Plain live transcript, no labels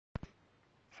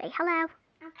Say hello.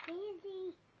 I'm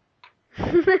busy.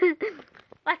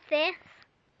 What's this?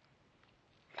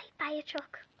 Say fire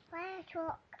truck. Fire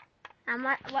truck. And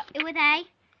who are they?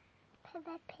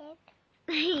 Peppa Pig.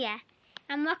 Yeah.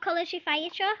 And what colour's your fire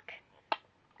truck?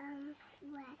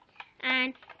 Red.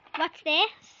 And what's this?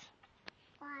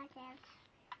 Orange.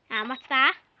 And what's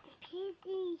that?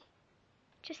 Piggy.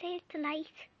 Just say it's a light.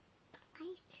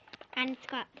 Light. And it's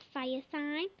got the fire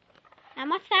sign. And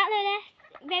what's that, Lola?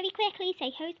 Very quickly,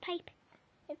 say hose pipe.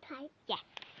 The pipe. Yeah.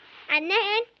 And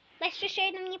then, let's just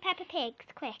show them your Peppa Pigs,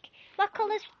 quick. What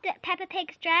colour's Peppa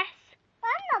Pig's dress?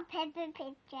 I'm not Peppa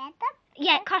Pig dress.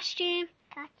 Yeah, costume.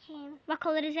 Costume. What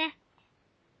colour is it?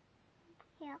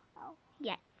 Yellow.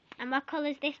 Yeah. And what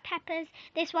colour's this Peppa's?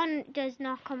 This one does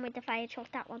not come with the fire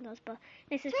truck, that one does, but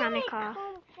this is from a car.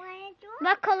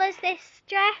 What colour's this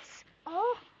dress?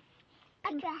 Oh,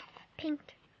 Pink. a dress. Pink.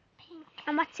 Pink.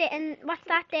 And what's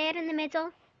that there in the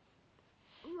middle?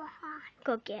 White.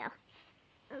 Good girl.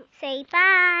 Say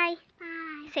bye.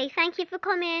 Bye. Say thank you for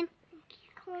coming. Thank you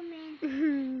for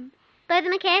coming. Blow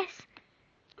them a kiss.